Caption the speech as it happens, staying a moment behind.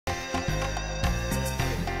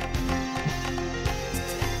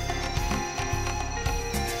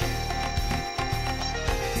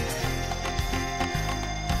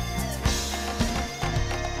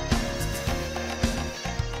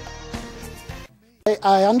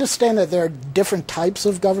I understand that there are different types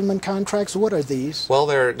of government contracts. What are these? Well,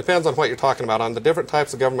 it depends on what you're talking about. On the different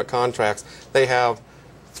types of government contracts, they have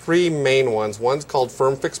three main ones. One's called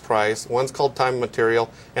firm fixed price, one's called time and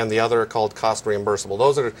material, and the other are called cost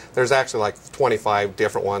reimbursable. There's actually like 25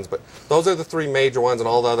 different ones, but those are the three major ones, and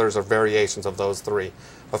all the others are variations of those three.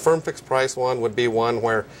 A firm fixed price one would be one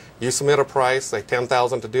where you submit a price, say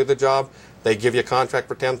 $10,000 to do the job, they give you a contract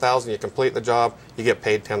for $10,000, you complete the job, you get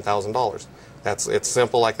paid $10,000. It's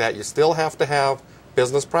simple like that. You still have to have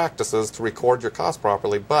business practices to record your costs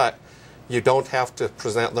properly, but you don't have to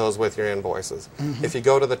present those with your invoices. If you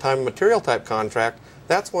go to the time and material type contract,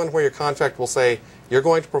 that's one where your contract will say you're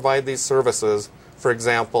going to provide these services, for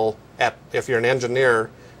example, if you're an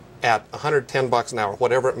engineer, at $110 an hour,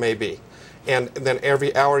 whatever it may be. And then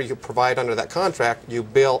every hour you provide under that contract, you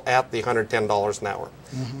bill at the $110 an hour.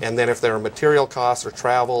 And then if there are material costs or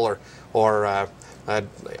travel or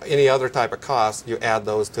any other type of costs, you add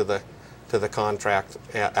those to the contract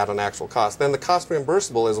at an actual cost. Then the cost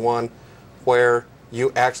reimbursable is one where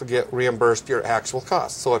you actually get reimbursed your actual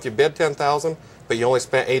costs. So if you bid $10,000 but you only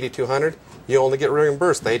spent $8,200, you only get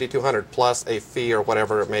reimbursed the $8,200 plus a fee or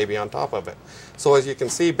whatever it may be on top of it. So as you can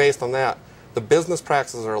see, based on that, the business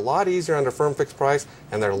practices are a lot easier under firm fixed price,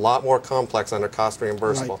 and they're a lot more complex under cost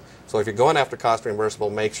reimbursable. Right. So if you're going after cost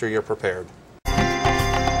reimbursable, make sure you're prepared.